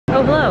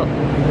Oh, hello.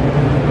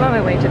 I'm on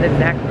my way to the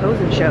Zac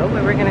Posen show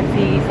where we're going to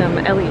see some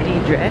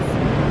LED dress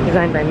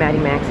designed by Maddie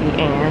Maxey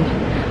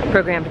and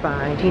programmed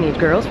by teenage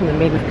girls from the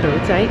Made with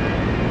Code site.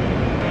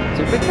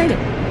 Super excited.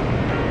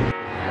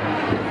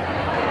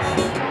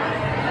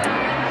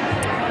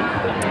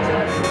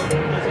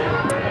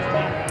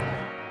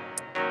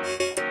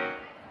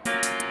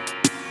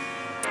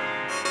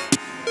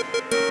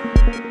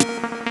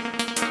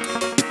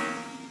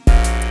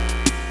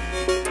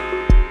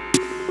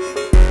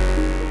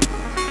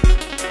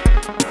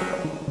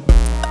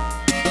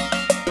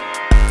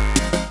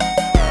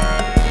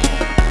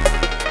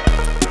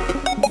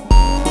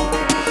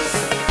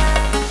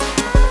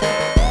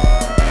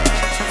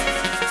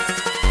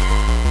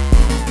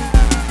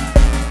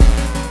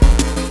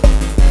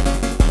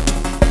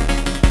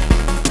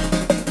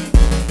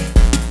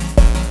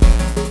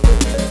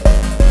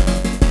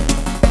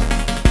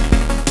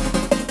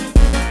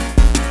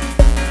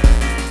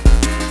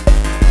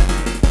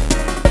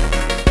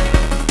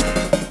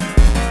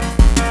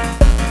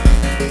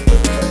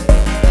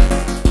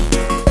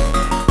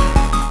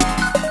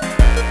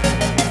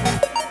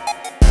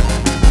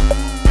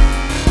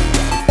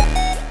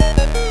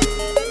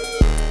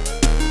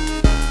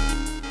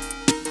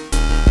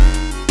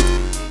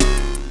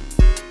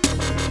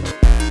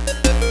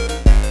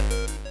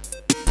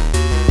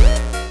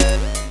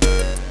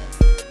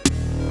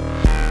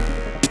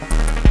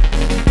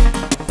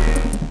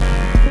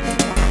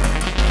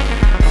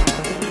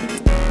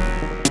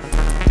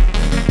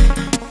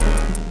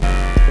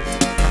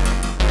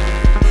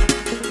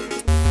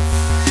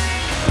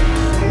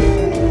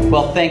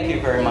 Well, thank you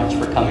very much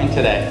for coming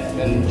today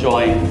and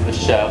enjoying the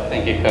show.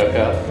 Thank you,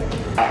 Coco.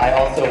 I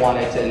also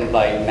wanted to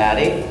invite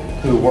Maddie,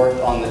 who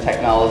worked on the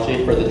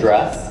technology for the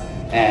dress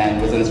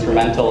and was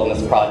instrumental in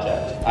this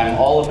project. I'm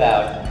all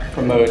about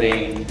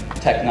promoting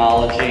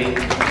technology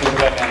to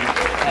women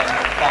and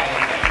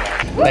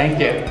finding things. Thank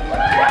you.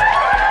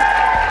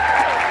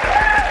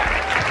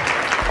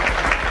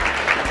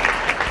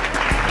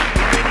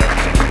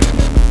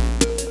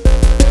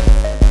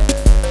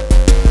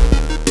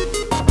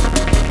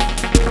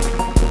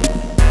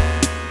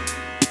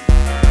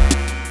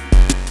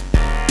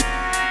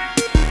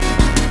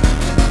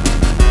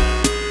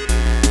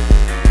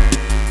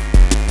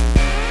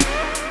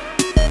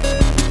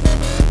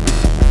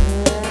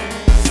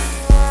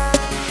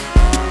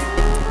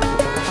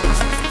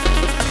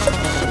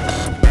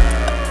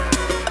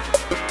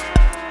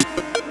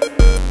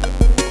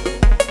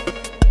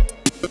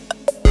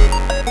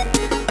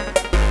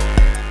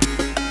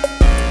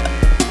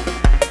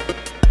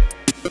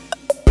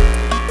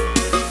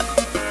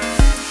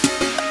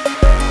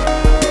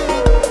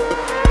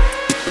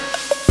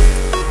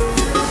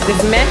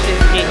 This mesh is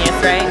genius,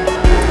 right?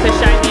 To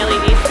shine the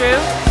LEDs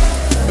through?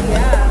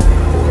 Yeah.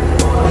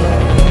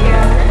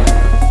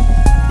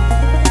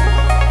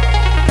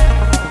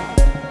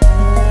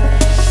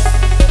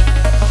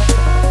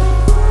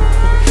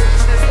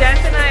 So Jess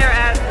and I are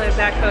at the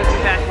Zac Posen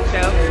fashion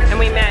show, and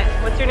we met,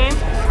 what's your name?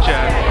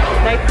 Jeff.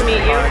 Nice to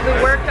meet you.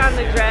 Who worked on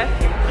the dress.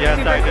 Yes,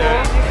 super I did.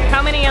 Cool.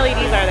 How many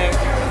LEDs are there?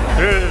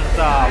 There's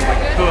like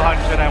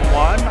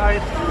 201, I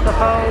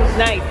suppose.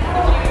 Nice.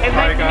 It's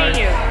nice to meet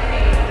you.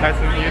 Nice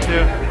to meet you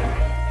too.